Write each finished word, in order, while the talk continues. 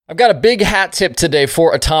I've got a big hat tip today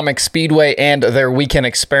for Atomic Speedway and their weekend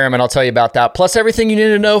experiment. I'll tell you about that. Plus everything you need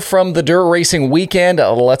to know from the dirt racing weekend.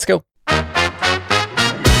 Let's go.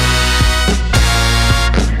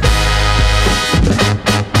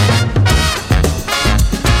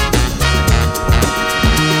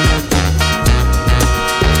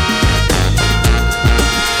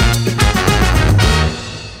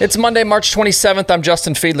 It's Monday, March 27th. I'm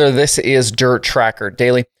Justin Fiedler. This is Dirt Tracker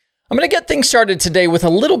Daily. I'm going to get things started today with a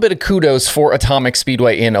little bit of kudos for Atomic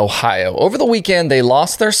Speedway in Ohio. Over the weekend, they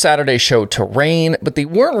lost their Saturday show to rain, but they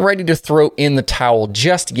weren't ready to throw in the towel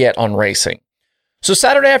just yet on racing. So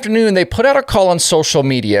Saturday afternoon, they put out a call on social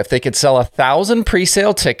media. If they could sell 1,000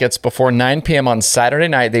 pre-sale tickets before 9 p.m. on Saturday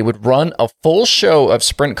night, they would run a full show of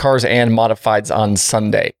sprint cars and modifieds on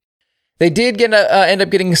Sunday. They did end up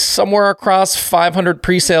getting somewhere across 500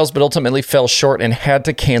 pre-sales, but ultimately fell short and had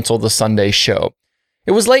to cancel the Sunday show.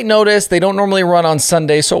 It was late notice. They don't normally run on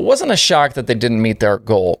Sunday, so it wasn't a shock that they didn't meet their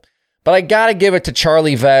goal. But I gotta give it to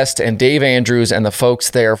Charlie Vest and Dave Andrews and the folks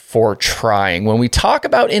there for trying. When we talk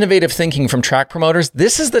about innovative thinking from track promoters,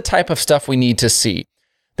 this is the type of stuff we need to see.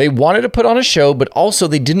 They wanted to put on a show, but also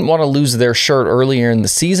they didn't want to lose their shirt earlier in the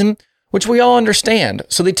season, which we all understand,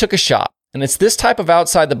 so they took a shot. And it's this type of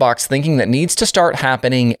outside-the-box thinking that needs to start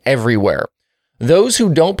happening everywhere. Those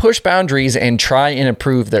who don't push boundaries and try and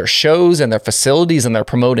improve their shows and their facilities and their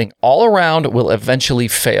promoting all around will eventually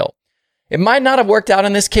fail. It might not have worked out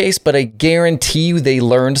in this case, but I guarantee you they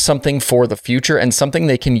learned something for the future and something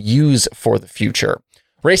they can use for the future.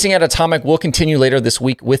 Racing at Atomic will continue later this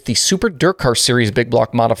week with the Super Dirt Car Series Big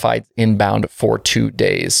Block Modified inbound for 2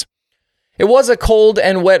 days. It was a cold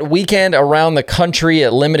and wet weekend around the country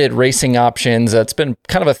at limited racing options. It's been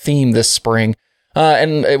kind of a theme this spring.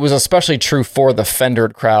 And it was especially true for the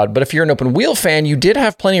fendered crowd. But if you're an open wheel fan, you did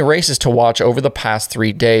have plenty of races to watch over the past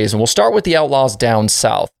 3 days. And we'll start with the Outlaws down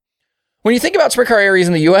south. When you think about sprint car areas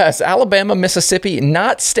in the U.S., Alabama, Mississippi,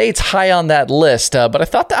 not states high on that list. But I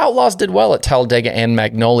thought the Outlaws did well at Talladega and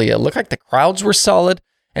Magnolia. It looked like the crowds were solid.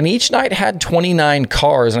 And each night had 29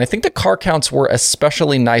 cars. And I think the car counts were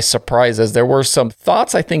especially nice surprises. There were some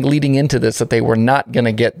thoughts, I think, leading into this that they were not going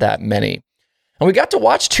to get that many. And we got to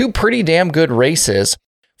watch 2 pretty damn good races.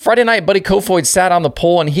 Friday night, Buddy Kofoid sat on the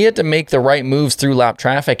pole and he had to make the right moves through lap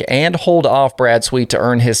traffic and hold off Brad Sweet to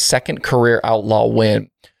earn his second career Outlaw win.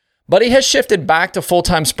 Buddy has shifted back to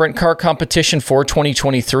full-time sprint car competition for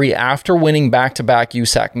 2023 after winning back-to-back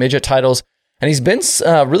USAC midget titles. And he's been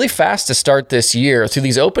really fast to start this year. Through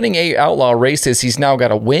these opening 8 Outlaw races, he's now got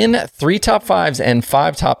a win, 3 top 5s, and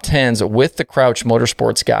 5 top 10s with the Crouch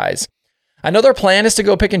Motorsports guys. I know their plan is to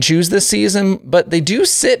go pick and choose this season, but they do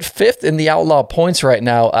sit 5th in the Outlaw points right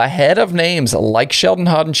now, ahead of names like Sheldon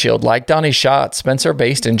Hodenshield, like Donnie Schatz, Spencer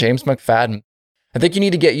Baston, James McFadden. I think you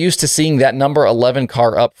need to get used to seeing that number 11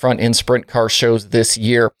 car up front in sprint car shows this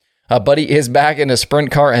year. Buddy is back in a sprint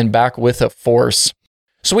car and back with a force.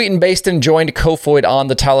 Sweet and Baston joined Kofoid on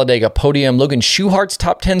the Talladega podium. Logan Schuchart's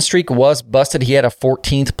top 10 streak was busted. He had a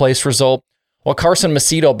 14th place result, while Carson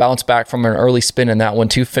Macedo bounced back from an early spin in that one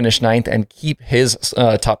to finish 9th and keep his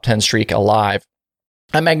top 10 streak alive.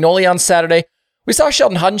 At Magnolia on Saturday, we saw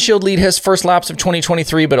Sheldon Hodenshield lead his first laps of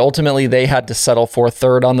 2023, but ultimately they had to settle for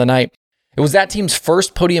 3rd on the night. It was that team's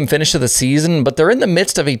first podium finish of the season, but they're in the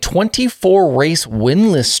midst of a 24-race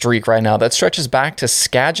winless streak right now that stretches back to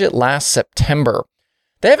Skagit last September.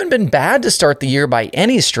 They haven't been bad to start the year by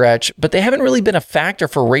any stretch, but they haven't really been a factor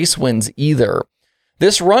for race wins either.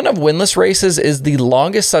 This run of winless races is the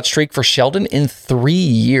longest such streak for Sheldon in 3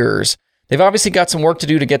 years. They've obviously got some work to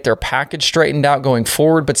do to get their package straightened out going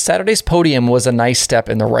forward, but Saturday's podium was a nice step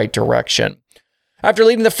in the right direction. After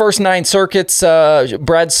leading the first 9 circuits,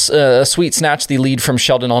 Brad Sweet snatched the lead from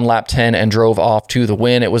Sheldon on lap 10 and drove off to the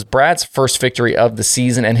win. It was Brad's first victory of the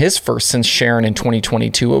season and his first since Sharon in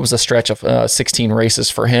 2022. It was a stretch of 16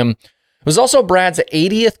 races for him. It was also Brad's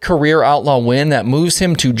 80th career Outlaw win that moves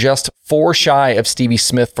him to just 4 shy of Stevie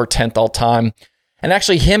Smith for 10th all time. And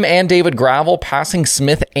actually him and David Gravel passing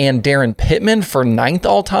Smith and Darren Pittman for 9th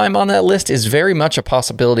all time on that list is very much a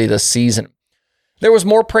possibility this season. There was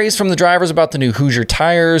more praise from the drivers about the new Hoosier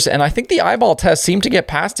tires, and I think the eyeball test seemed to get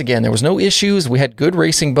passed again. There was no issues. We had good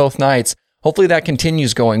racing both nights. Hopefully that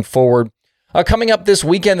continues going forward. Coming up this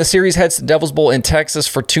weekend, the series heads to Devil's Bowl in Texas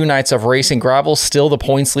for 2 nights of racing. Gravel still the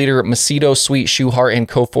points leader. Macedo, Sweet, Schuchart, and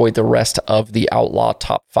Kofoid the rest of the Outlaw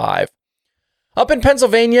top 5. Up in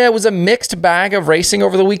Pennsylvania, it was a mixed bag of racing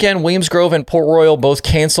over the weekend. Williams Grove and Port Royal both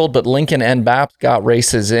canceled, but Lincoln and Bapt got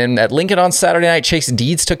races in. At Lincoln on Saturday night, Chase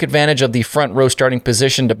Deeds took advantage of the front row starting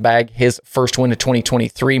position to bag his first win of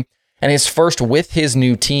 2023 and his first with his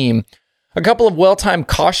new team. A couple of well-timed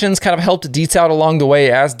cautions kind of helped Dietz out along the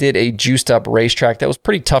way, as did a juiced-up racetrack that was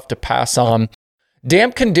pretty tough to pass on.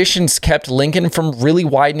 Damp conditions kept Lincoln from really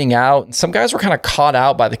widening out. Some guys were kind of caught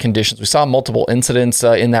out by the conditions. We saw multiple incidents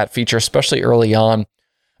in that feature, especially early on.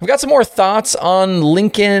 I've got some more thoughts on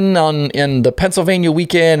Lincoln in the Pennsylvania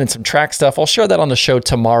weekend and some track stuff. I'll share that on the show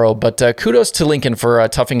tomorrow, but kudos to Lincoln for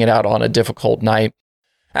toughing it out on a difficult night.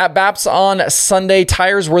 At BAPS on Sunday,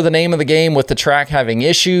 tires were the name of the game, with the track having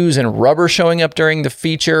issues and rubber showing up during the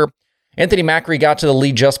feature. Anthony Macri got to the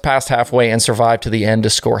lead just past halfway and survived to the end to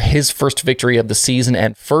score his first victory of the season,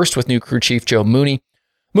 and first with new crew chief Joe Mooney.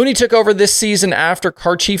 Mooney took over this season after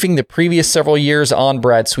car chiefing the previous several years on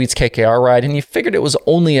Brad Sweet's KKR ride, and you figured it was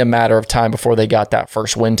only a matter of time before they got that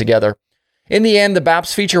first win together. In the end, the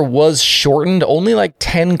BAPS feature was shortened. Only like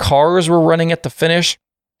 10 cars were running at the finish.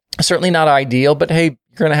 Certainly not ideal, but hey,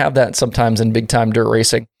 you're going to have that sometimes in big-time dirt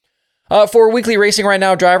racing. For weekly racing right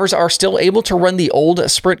now, drivers are still able to run the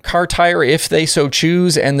old sprint car tire if they so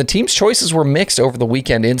choose, and the team's choices were mixed over the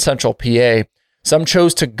weekend in Central PA. Some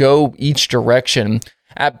chose to go each direction.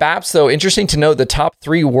 At BAPS, though, interesting to note, the top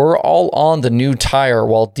three were all on the new tire,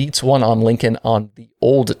 while Dietz won on Lincoln on the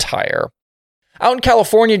old tire. Out in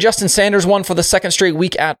California, Justin Sanders won for the second straight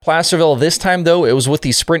week at Placerville. This time, though, it was with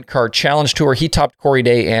the Sprint Car Challenge Tour. He topped Corey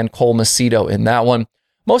Day and Cole Macedo in that one.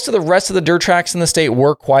 Most of the rest of the dirt tracks in the state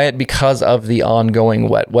were quiet because of the ongoing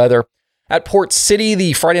wet weather. At Port City,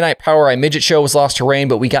 the Friday night POWRi Midget Show was lost to rain,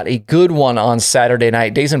 but we got a good one on Saturday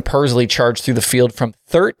night. Dazen Pursley charged through the field from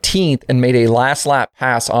 13th and made a last lap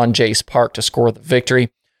pass on Jace Park to score the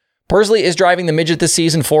victory. Pursley is driving the midget this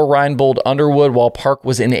season for Reinbold Underwood, while Park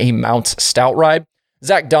was in a Mounts Stout ride.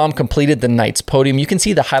 Zach Dahm completed the night's podium. You can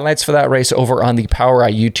see the highlights for that race over on the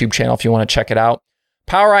POWRi YouTube channel if you want to check it out.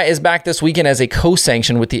 POWRi is back this weekend as a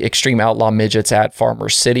co-sanction with the Extreme Outlaw Midgets at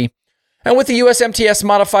Farmers City. And with the USMTS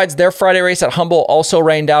Modifieds, their Friday race at Humboldt also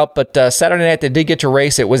rained out, but Saturday night they did get to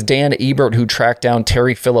race. It was Dan Ebert who tracked down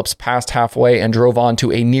Terry Phillips past halfway and drove on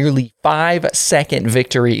to a nearly 5-second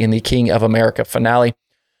victory in the King of America finale.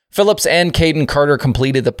 Phillips and Caden Carter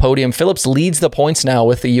completed the podium. Phillips leads the points now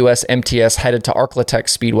with the USMTS headed to Atomic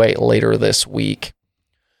Speedway later this week.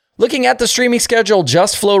 Looking at the streaming schedule,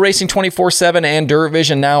 just Flow Racing 24/7 and Dirt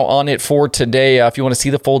Vision now on it for today. If you want to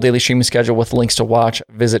see the full daily streaming schedule with links to watch,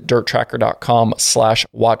 visit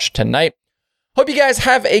dirttracker.com/watch tonight. Hope you guys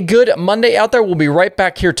have a good Monday out there. We'll be right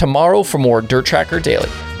back here tomorrow for more Dirt Tracker Daily.